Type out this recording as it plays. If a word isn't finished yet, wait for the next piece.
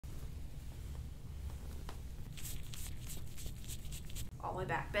the way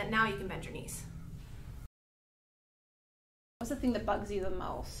back. But now you can bend your knees. What's the thing that bugs you the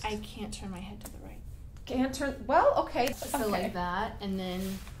most? I can't turn my head to the right. Can't turn, well, okay. So like that, and then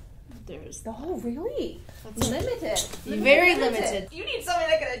there's... Oh, really? That's limited. Very limited. You need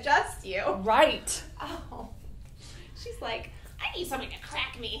somebody that can adjust you. Right. Oh. She's like, I need somebody to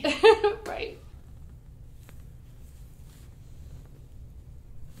crack me. Right.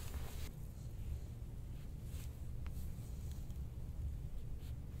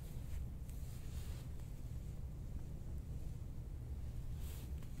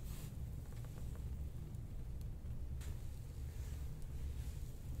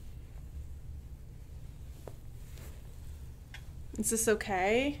 Is this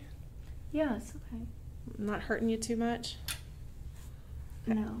okay? Yeah, it's okay. I'm not hurting you too much?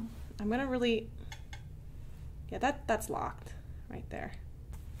 Okay. No. I'm gonna really, yeah, that's locked right there.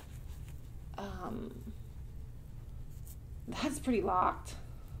 That's pretty locked.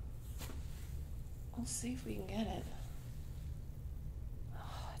 We'll see if we can get it.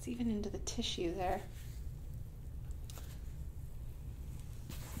 Oh, it's even into the tissue there.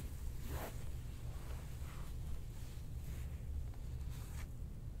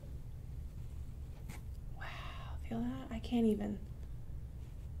 Feel that? I can't even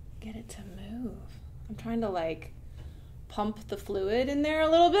get it to move. I'm trying to like pump the fluid in there a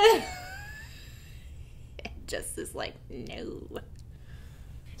little bit. It just is like, no.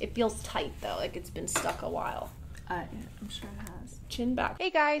 It feels tight though, like it's been stuck a while. Yeah, I'm sure it has. Chin back. Hey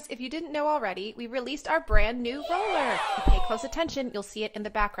guys, if you didn't know already, we released our brand new roller. If you pay close attention, you'll see it in the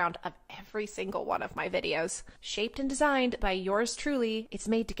background of every single one of my videos. Shaped and designed by yours truly, it's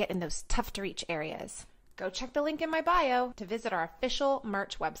made to get in those tough to reach areas. Go check the link in my bio to visit our official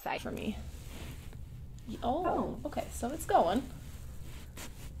merch website for me. Oh, okay, so it's going.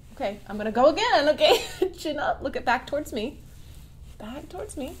 Okay, I'm gonna go again, okay? Chin up, look it back towards me. Back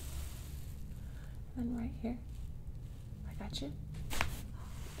towards me. And right here. I got you.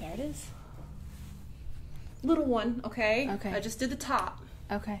 There it is. Little one, okay? Okay. I just did the top.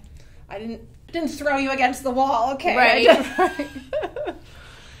 Okay. I didn't throw you against the wall, okay? Right.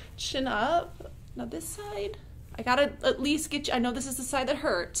 Chin up. Now this side, I gotta at least get you, I know this is the side that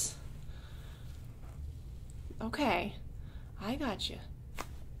hurts. Okay, I got you.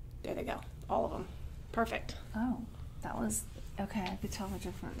 There they go, all of them. Perfect. Oh, that was, okay, I could tell the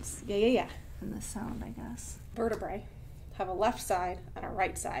difference Yeah. in the sound, I guess. Vertebrae have a left side and a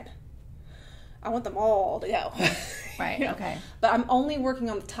right side. I want them all to go. Right, okay. But I'm only working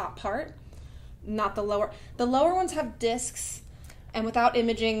on the top part, not the lower. The lower ones have discs, and without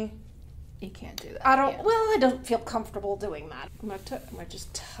imaging, You can't do that. I don't feel comfortable doing that. I'm gonna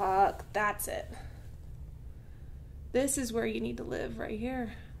just tuck, that's it. This is where you need to live, right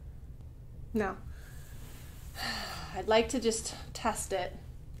here. Now, I'd like to just test it.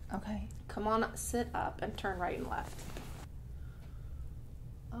 Okay. Come on, sit up and turn right and left.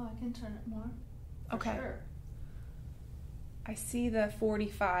 Oh, I can turn it more? Okay. Sure. I see the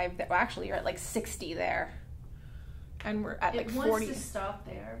 45, well actually you're at like 60 there. And we're at like 40. It wants to stop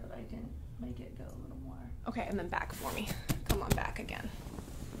there, but I can make it go a little more. Okay, and then back for me. Come on back again.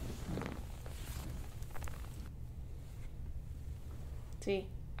 See,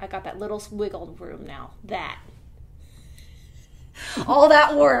 I got that little wiggled room now. That. All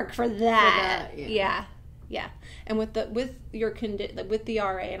that work for that. Yeah. And with the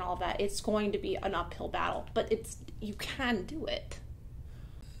RA and all that, it's going to be an uphill battle, but you can do it.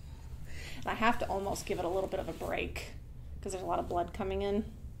 And I have to almost give it a little bit of a break because there's a lot of blood coming in.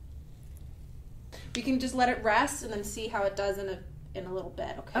 We can just let it rest and then see how it does in a little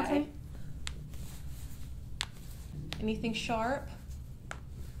bit, okay? Okay. Anything sharp?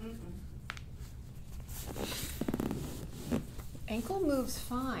 Ankle moves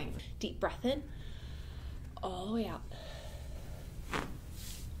fine. Deep breath in. All the way out.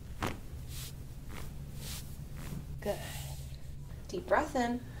 Good. Deep breath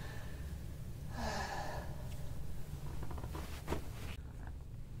in.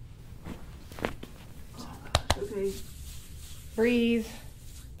 Okay. Breathe.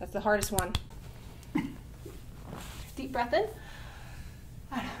 That's the hardest one. Deep breath in.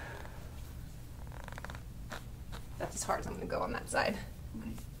 That's as hard as I'm going to go on that side.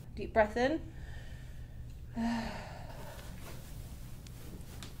 Okay. Deep breath in.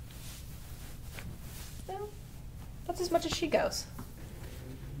 Well, that's as much as she goes.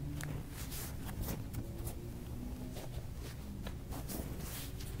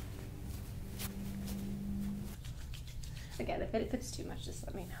 Again, if it's too much, just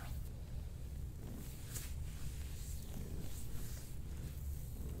let me know.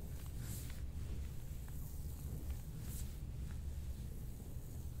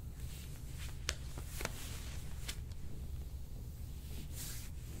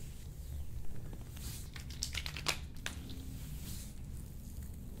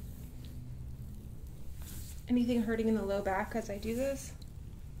 Anything hurting in the low back as I do this?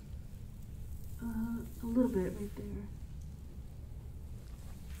 A little bit right there.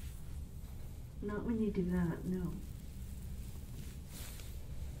 Not when you do that, no.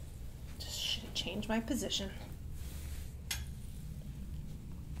 Just should change my position.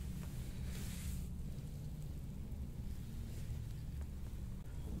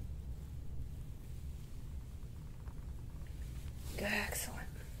 Excellent.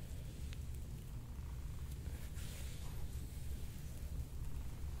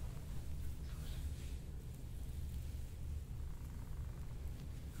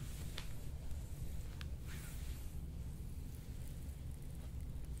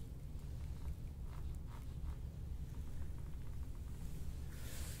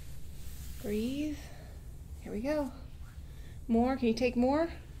 Breathe. Here we go. More. Can you take more?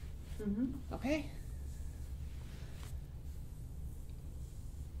 Mm-hmm. Okay.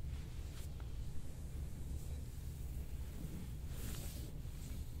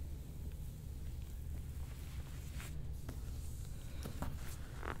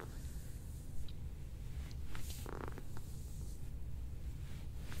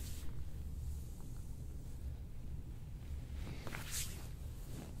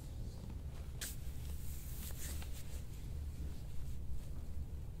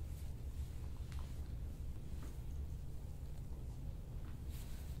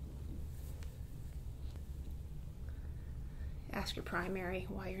 Ask your primary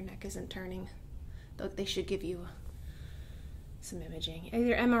why your neck isn't turning. They should give you some imaging.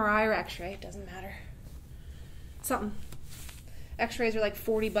 Either MRI or x-ray, it doesn't matter. Something. X-rays are like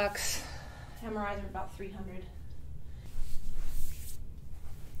 $40. MRIs are about $300.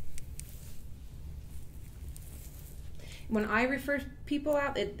 When I refer people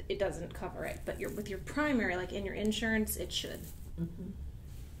out, it doesn't cover it. But with your primary, like in your insurance, it should. Mm-hmm.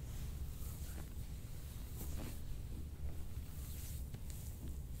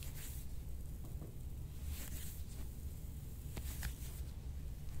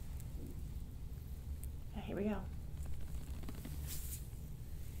 Here we go.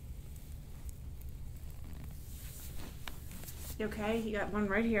 You okay? You got one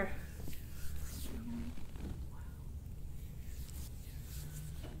right here.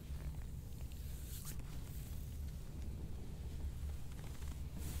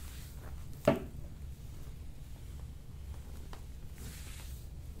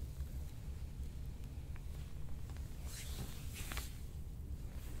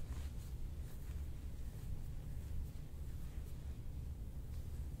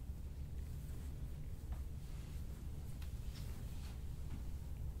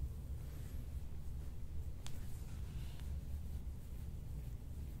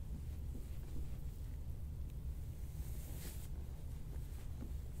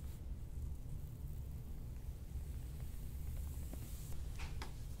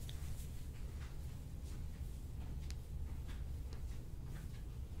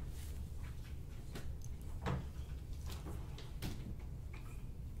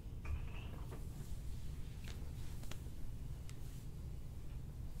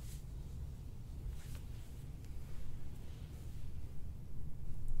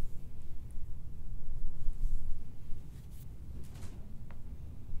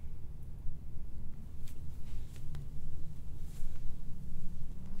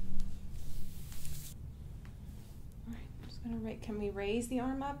 Can we raise the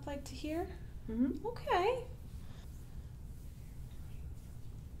arm up like to here? Mm-hmm. Okay.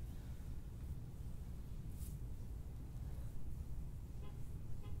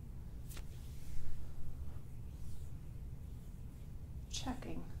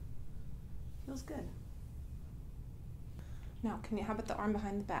 Checking. Feels good. Now, how about the arm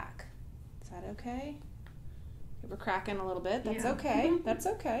behind the back? Is that okay? We're cracking a little bit. That's okay. That's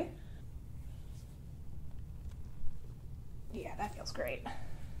okay. Yeah, that feels great. Okay,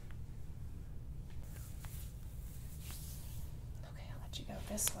 I'll let you go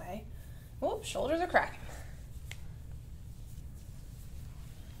this way. Oh, shoulders are cracking.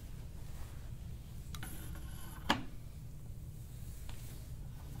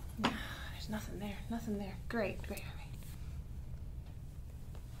 There's nothing there, nothing there. Great, great.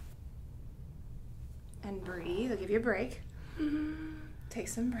 And breathe. I'll give you a break. Take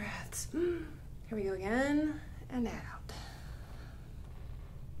some breaths. Here we go again, and out.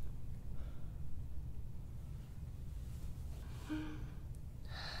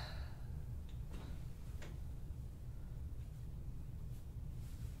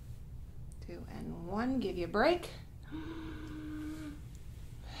 Two and one. Give you a break.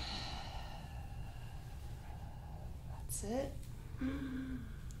 That's it.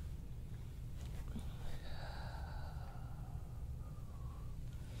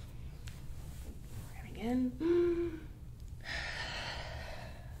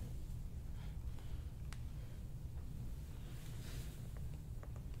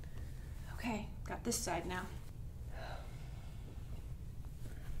 Okay, got this side now.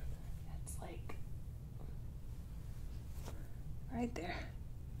 That's like right there.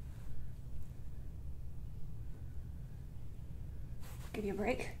 Give you a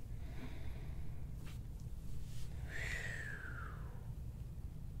break.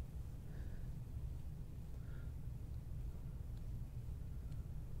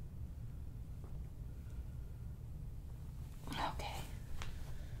 Okay.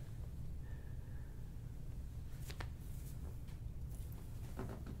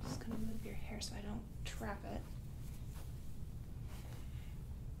 Just gonna move your hair so I don't trap it.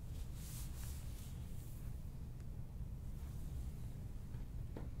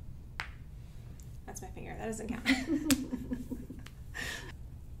 That's my finger. That doesn't count.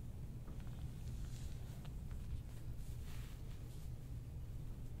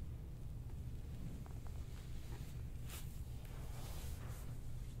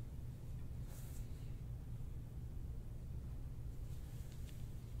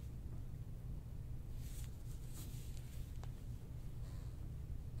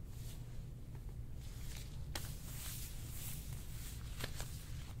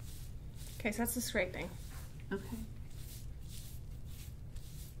 Okay, so that's the scraping. Okay.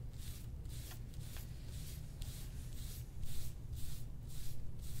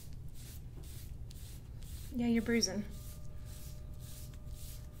 Yeah, you're bruising.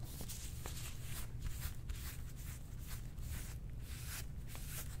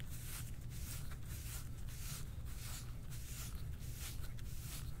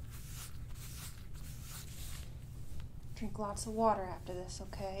 Drink lots of water after this,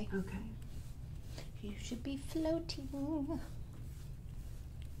 okay? Okay. You should be floating.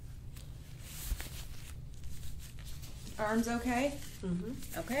 Arms okay?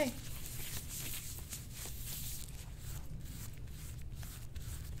 Mm-hmm. Okay.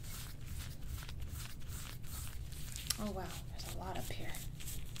 Oh wow, there's a lot up here.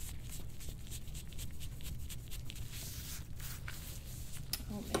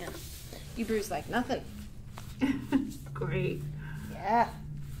 Oh man, you bruised like nothing. Great. Yeah.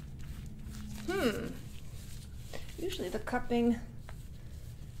 Usually the cupping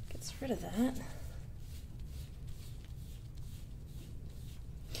gets rid of that.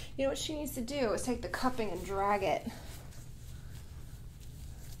 You know what she needs to do is take the cupping and drag it.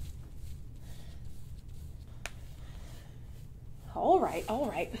 All right, all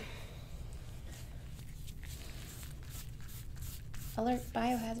right. Alert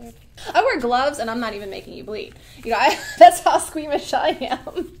biohazard. I wear gloves and I'm not even making you bleed. You know, that's how squeamish I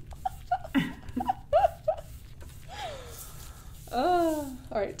am. Oh,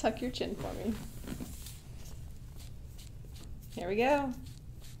 all right, tuck your chin for me. Here we go.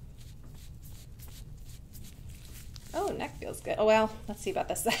 Oh, neck feels good. Oh, well, let's see about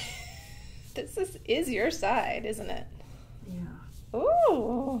this side. This is your side, isn't it? Yeah.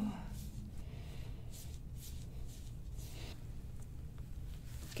 Ooh.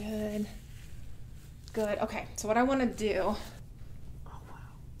 Good. Good. Okay, so what I want to do... Oh, wow.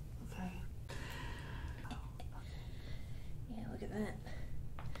 Okay. Yeah, look at that.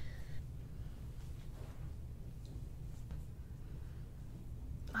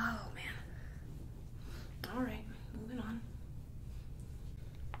 Oh, man. All right, moving on.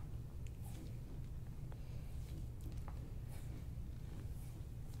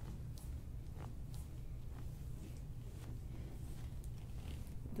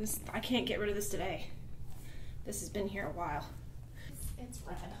 I can't get rid of this today. This has been here a while. It's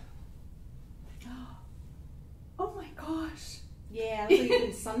red. Oh my gosh. Yeah, looks like you've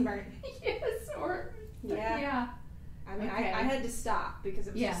been sunburned. Yes, or Yeah. yeah. I mean, Okay. I had to stop because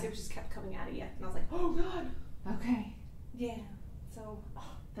it was, Yeah. it was just kept coming out of you. And I was like, oh God. Okay. Yeah. So,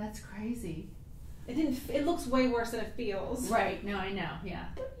 That's crazy. it looks way worse than it feels. Right. No, I know. Yeah.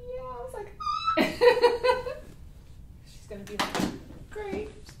 But yeah, I was like, she's going to be like, great.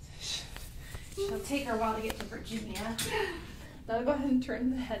 It'll take her a while to get to Virginia. Then I'll go ahead and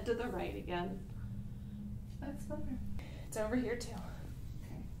turn the head to the right again. That's better. It's over here too.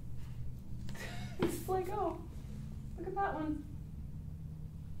 Okay. It's like, oh, look at that one.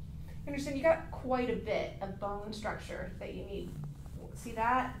 You understand, you got quite a bit of bone structure that you need. See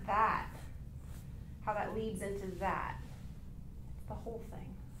that? How that leads into that. It's the whole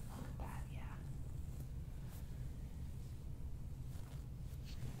thing. Look at that,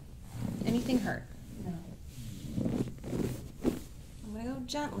 yeah. Anything hurt? No. I'm gonna go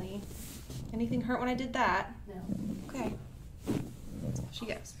gently. Anything hurt when I did that? No. Okay. She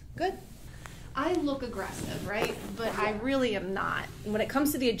goes. Good. I look aggressive, right? But I really am not. When it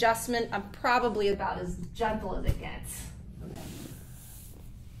comes to the adjustment, I'm probably about as gentle as it gets. Okay.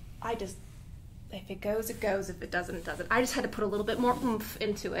 I just If it goes, it goes. If it doesn't, it doesn't. I just had to put a little bit more oomph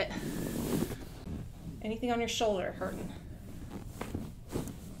into it. Anything on your shoulder hurting?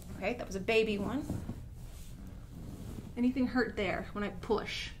 Okay, that was a baby one. Anything hurt there when I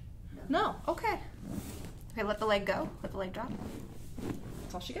push? No, okay. Okay, let the leg go. Let the leg drop.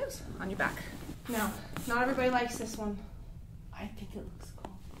 That's all she goes, on your back. Now, not everybody likes this one. I think it looks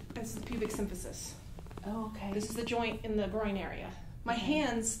cool. This is the pubic symphysis. Oh, okay. This is the joint in the groin area. My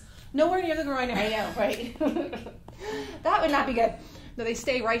hands, nowhere near the groin area. I know, right? That would not be good. No, they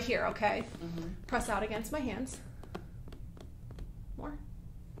stay right here, okay? Press out against my hands. More.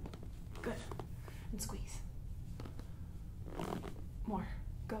 Good. And squeeze. More.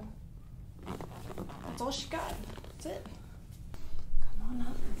 Go. That's all she got. That's it. Come on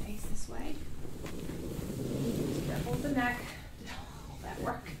up and face this way. Be careful with the neck. All that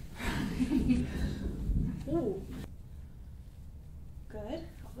work. Ooh. Good.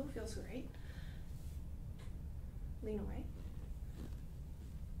 Elbow feels great. Lean away.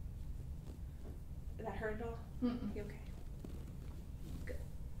 Did that hurt at all? Mm-mm. You okay? Good.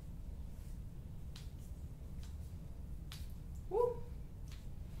 Woo.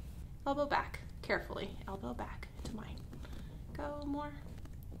 Elbow back. Carefully. Elbow back to mine. Go more.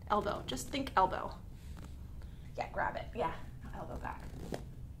 Elbow. Just think elbow. Yeah, grab it. Yeah. Elbow back.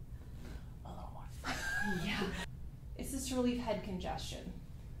 A little more. Yeah. It's just to relieve head congestion.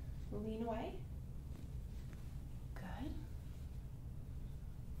 Lean away. Good.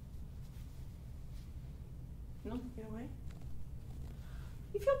 No, get away.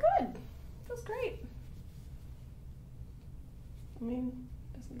 You feel good. Feels great. I mean,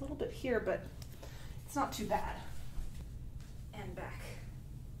 there's a little bit here, but it's not too bad. And back.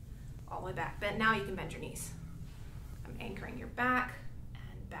 All the way back. Now you can bend your knees. I'm anchoring your back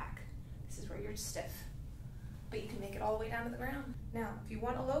and back. This is where you're stiff. But you can make it all the way down to the ground. Now, if you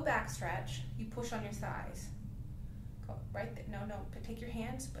want a low back stretch, you push on your thighs. Go right there. No, take your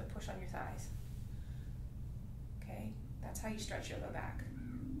hands, but push on your thighs. Okay? That's how you stretch your low back.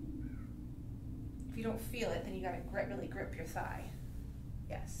 If you don't feel it, then you gotta really grip your thigh.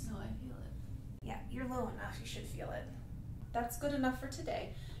 Yes. No, I feel it. Yeah, you're low enough. You should feel it. That's good enough for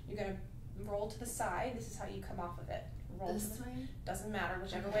today. You're gonna roll to the side. This is how you come off of it. Roll This to the, way? doesn't matter,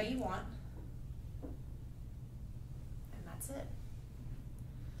 whichever Okay. way you want. And that's it.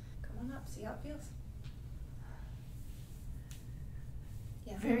 Come on up, see how it feels.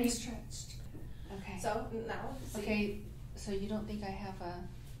 Yeah, Very stretched. Okay. So now, see. Okay, so you don't think I have a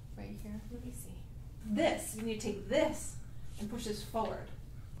right here? Let me see. This, you need to take this and push this forward.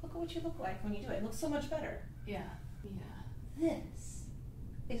 Look at what you look like when you do it. It looks so much better. Yeah. Yeah. This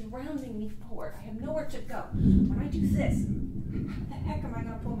is rounding me forward. I have nowhere to go. When I do this, how the heck am I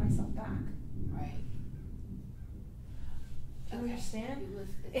going to pull myself back? Right. Do you Okay. understand? You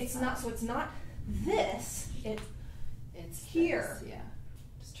lift It's not, so it's not this, It's here. this, yeah.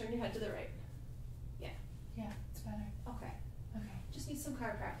 just turn your head to the right. Yeah, it's better. Okay. Okay. Just need some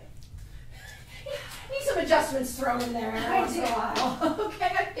chiropractic. Need some adjustments thrown in there every once in a while. Okay,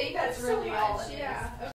 I think that's So really all much, it is. yeah.